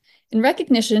In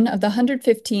recognition of the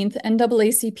 115th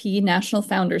NAACP National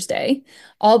Founders Day,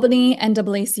 Albany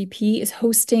NAACP is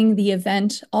hosting the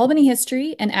event Albany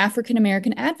History and African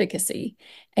American Advocacy,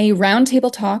 a roundtable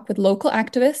talk with local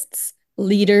activists,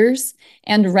 leaders,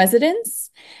 and residents.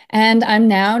 And I'm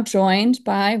now joined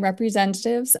by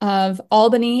representatives of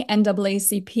Albany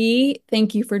NAACP.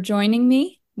 Thank you for joining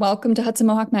me. Welcome to Hudson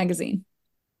Mohawk Magazine.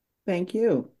 Thank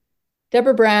you.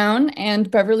 Deborah Brown and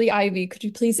Beverly Ivy, could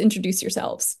you please introduce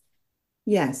yourselves?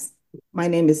 Yes, my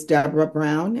name is Deborah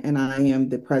Brown, and I am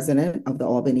the president of the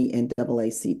Albany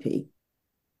NAACP.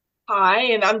 Hi,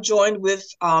 and I'm joined with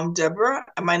Deborah.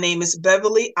 And my name is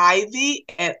Beverly Ivy,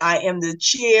 and I am the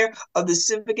chair of the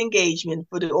civic engagement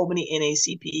for the Albany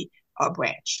NAACP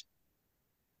branch.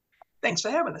 Thanks for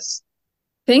having us.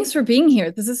 Thanks for being here.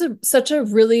 This is such a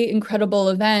really incredible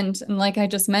event. And like I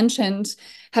just mentioned,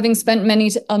 having spent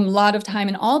a lot of time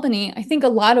in Albany, I think a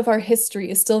lot of our history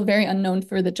is still very unknown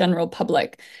for the general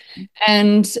public.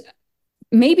 And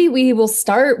maybe we will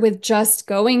start with just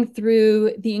going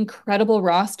through the incredible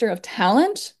roster of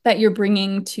talent that you're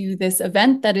bringing to this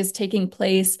event that is taking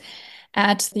place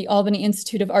at the Albany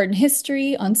Institute of Art and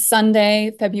History on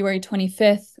Sunday, February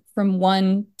 25th from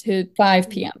 1 to 5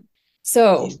 p.m.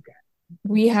 So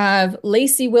we have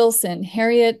Lacey Wilson,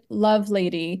 Harriet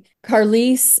Lovelady,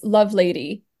 Carlise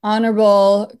Lovelady,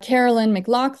 Honorable Carolyn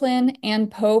McLaughlin, Ann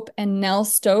Pope, and Nell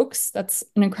Stokes. That's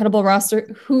an incredible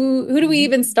roster. Who do we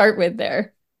even start with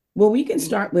there? Well, we can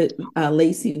start with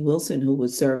Lacey Wilson, who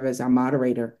would serve as our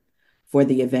moderator for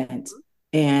the event.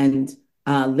 And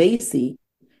Lacey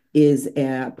is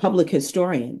a public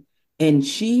historian, and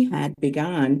she had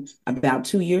begun about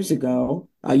 2 years ago,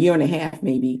 a year and a half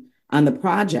maybe, on the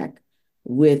project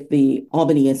with the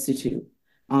Albany Institute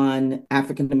on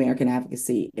African American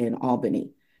advocacy in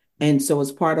Albany. And so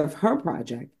as part of her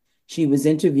project, she was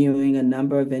interviewing a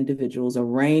number of individuals, a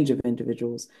range of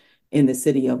individuals in the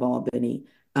city of Albany,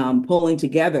 pulling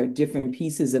together different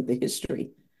pieces of the history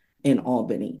in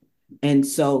Albany. And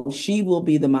so she will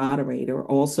be the moderator.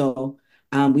 Also,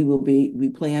 we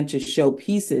plan to show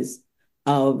pieces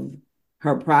of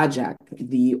her project,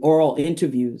 the oral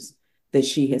interviews that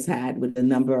she has had with a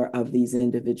number of these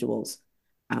individuals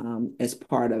as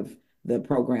part of the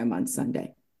program on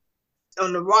Sunday.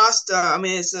 On the roster, I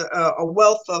mean, it's a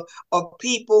wealth of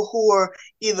people who are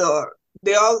either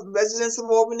they are residents of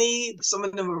Albany. Some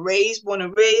of them were born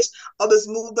and raised. Others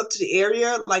moved up to the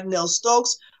area, like Nell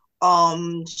Stokes.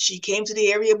 She came to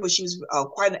the area, but she was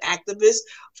quite an activist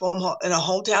in her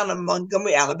hometown of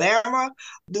Montgomery, Alabama,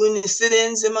 doing the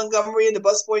sit-ins in Montgomery and the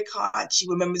bus boycott. She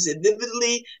remembers it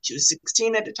vividly. She was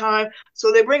 16 at the time.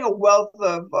 So they bring a wealth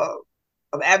of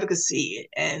advocacy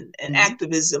and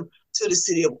activism to the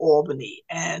city of Albany,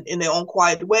 and in their own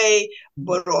quiet way,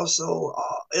 but also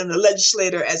in the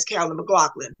legislator, as Carolyn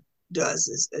McLaughlin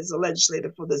does, as a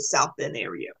legislator for the South End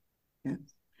area. Yeah.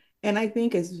 And I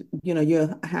think as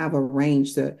you have a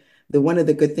range. The one of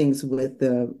the good things with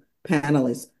the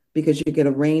panelists, because you get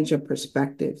a range of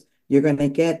perspectives, you're going to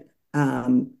get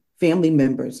family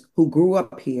members who grew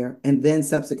up here and then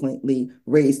subsequently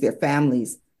raised their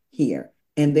families here,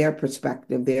 and their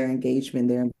perspective, their engagement,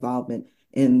 their involvement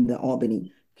in the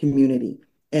Albany community.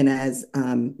 And as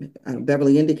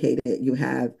Beverly indicated, you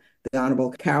have the Honorable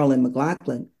Carolyn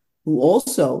McLaughlin, who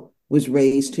also was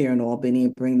raised here in Albany,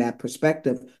 and bring that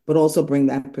perspective, but also bring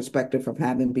that perspective from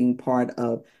having been part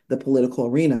of the political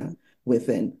arena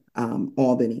within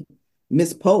Albany.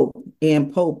 Miss Pope,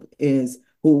 Ann Pope,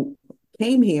 who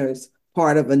came here as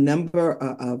part of a number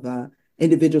of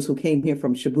individuals who came here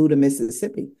from Shibuya,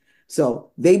 Mississippi.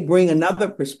 So they bring another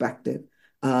perspective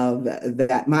of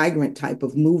that migrant type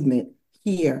of movement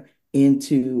here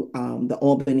into the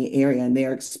Albany area, and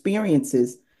their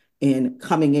experiences in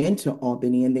coming into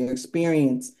Albany, and their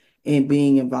experience in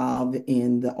being involved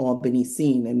in the Albany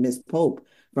scene. And Ms. Pope,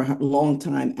 for her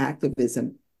longtime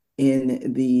activism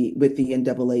with the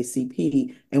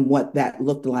NAACP, and what that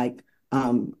looked like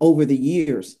over the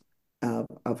years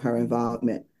of her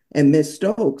involvement. And Ms.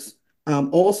 Stokes,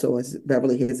 also, as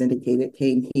Beverly has indicated,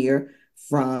 came here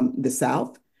from the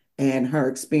South, and her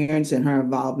experience and her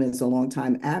involvement as a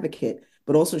longtime advocate,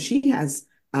 but also she has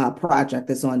a project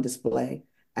that's on display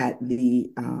at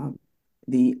the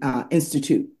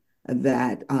Institute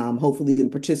that hopefully the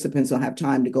participants will have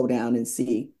time to go down and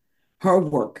see her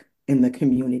work in the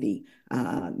community,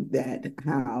 that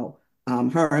how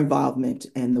her involvement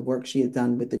and the work she has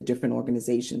done with the different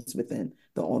organizations within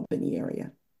the Albany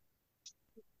area.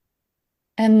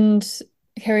 And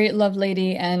Harriet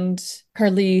Lovelady and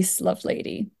Carlise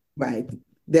Lovelady. Right.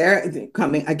 They're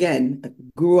coming again,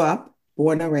 grew up,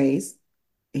 born and raised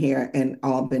here in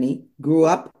Albany, grew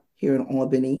up here in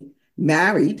Albany,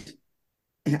 married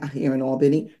here in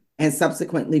Albany, and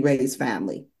subsequently raised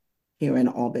family here in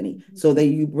Albany. So that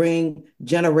you bring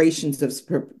generations of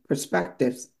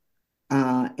perspectives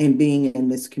in being in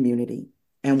this community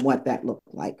and what that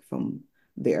looked like from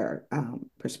their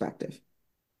perspective.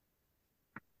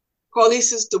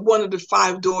 Carlise is one of the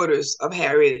five daughters of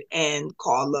Harriet and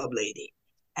Carl Lovelady.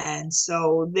 And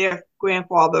so their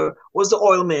grandfather was the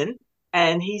oilman,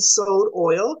 and he sold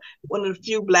oil, one of the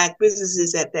few Black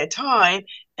businesses at that time.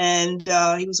 And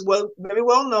he was very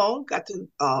well known, got to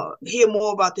hear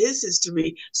more about his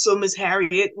history. So Miss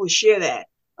Harriet will share that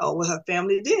what her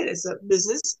family did as a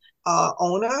business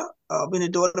owner, being a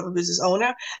daughter of a business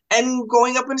owner, and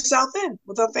growing up in the South End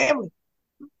with her family.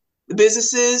 The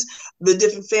businesses, the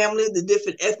different family, the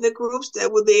different ethnic groups that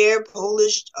were there,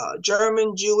 Polish,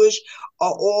 German, Jewish,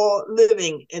 are all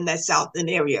living in that South End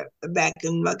area back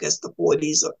in, I guess, the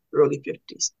 40s or early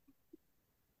 50s.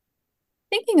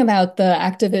 Thinking about the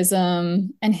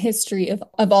activism and history of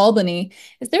Albany,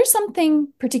 is there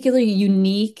something particularly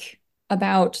unique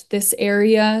about this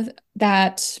area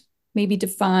that maybe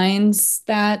defines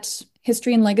that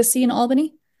history and legacy in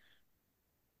Albany?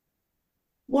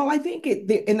 Well, I think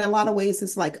in a lot of ways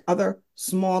it's like other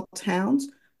small towns,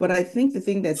 but I think the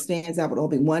thing that stands out with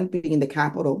Albany, one being the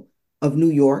capital of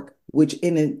New York, which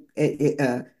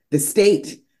the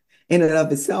state in and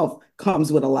of itself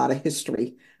comes with a lot of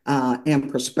history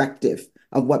and perspective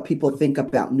of what people think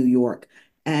about New York,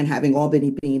 and having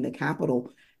Albany being the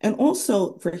capital. And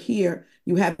also for here,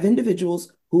 you have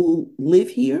individuals who live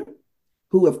here,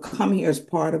 who have come here as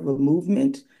part of a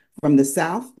movement from the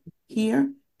South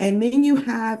here. And then you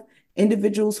have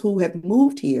individuals who have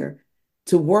moved here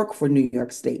to work for New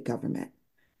York State government,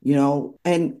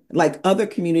 and like other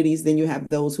communities, then you have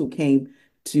those who came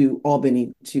to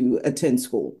Albany to attend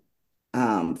school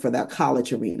for that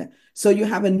college arena. So you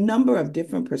have a number of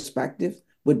different perspectives,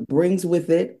 which brings with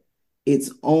it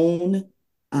its own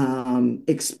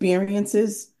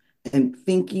experiences and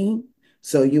thinking.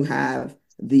 So you have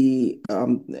the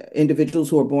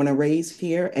individuals who are born and raised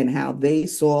here and how they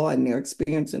saw and their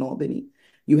experience in Albany.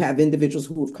 You have individuals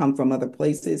who have come from other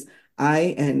places.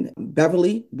 I and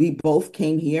Beverly, we both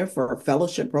came here for a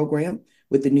fellowship program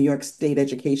with the New York State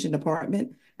Education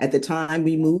Department. At the time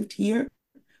we moved here,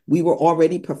 we were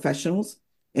already professionals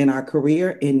in our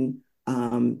career in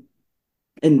New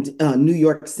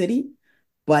York City,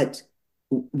 but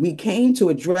we came to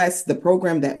address the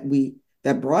program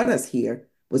that brought us here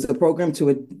was a program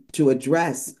to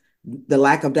address the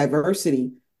lack of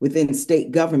diversity within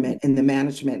state government and the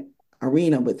management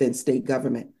arena within state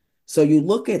government. So you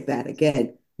look at that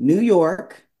again, New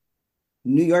York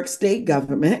State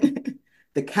government,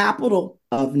 the capital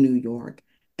of New York,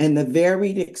 and the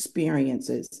varied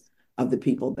experiences of the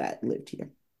people that lived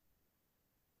here.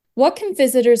 What can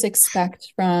visitors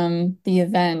expect from the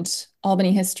event,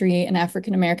 Albany History and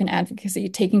African American Advocacy,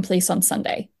 taking place on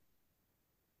Sunday?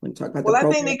 When you talk about Well, the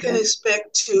I think program, they can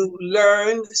expect to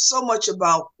learn so much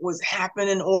about what's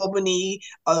happened in Albany.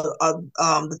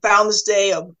 The Founders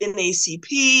Day of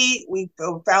NAACP, we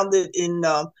founded in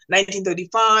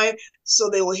 1935, so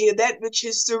they will hear that rich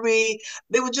history.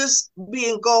 They will just be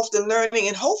engulfed in learning,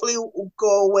 and hopefully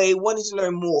go away wanting to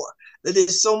learn more. That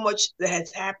there's so much that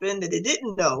has happened that they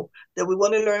didn't know, that we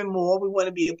want to learn more. We want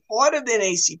to be a part of the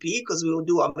NAACP because we will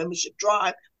do our membership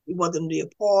drive. We want them to be a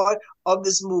part of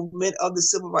this movement, of the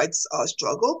civil rights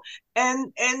struggle,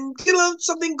 and get a little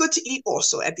something good to eat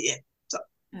also at the end. So.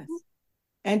 yes.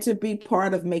 And to be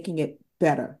part of making it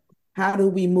better. How do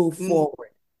we move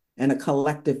forward in a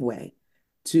collective way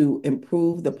to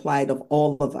improve the plight of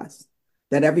all of us,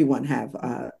 that everyone have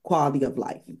quality of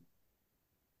life?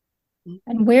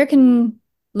 And where can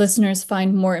listeners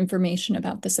find more information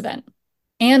about this event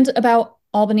and about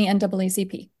Albany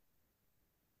NAACP?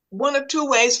 One of two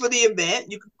ways for the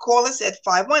event. You can call us at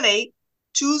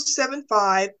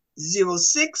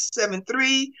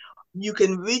 518-275-0673. You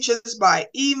can reach us by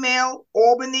email,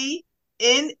 Albany,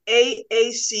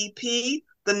 NAACP,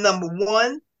 the number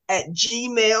 1, at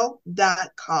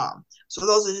gmail.com. So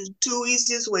those are the two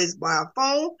easiest ways, by our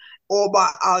phone or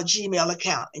by our Gmail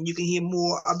account. And you can hear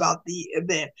more about the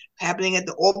event happening at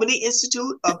the Albany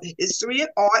Institute of History and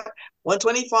Art,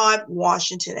 125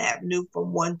 Washington Avenue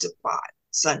from 1 to 5.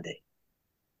 Sunday.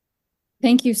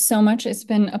 Thank you so much. It's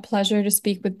been a pleasure to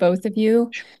speak with both of you,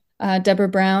 Deborah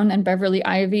Brown and Beverly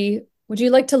Ivy. Would you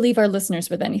like to leave our listeners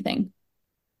with anything?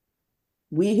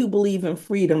 We who believe in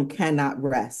freedom cannot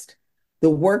rest. The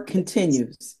work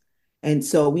continues. And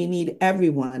so we need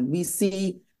everyone. We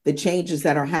see the changes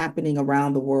that are happening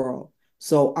around the world.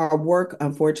 So our work,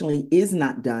 unfortunately, is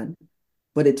not done,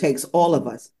 but it takes all of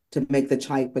us to make the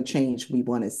type of change we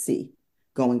want to see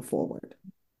going forward.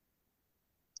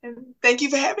 And thank you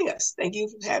for having us. Thank you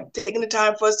for taking the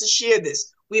time for us to share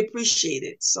this. We appreciate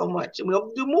it so much, and we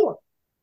hope to do more.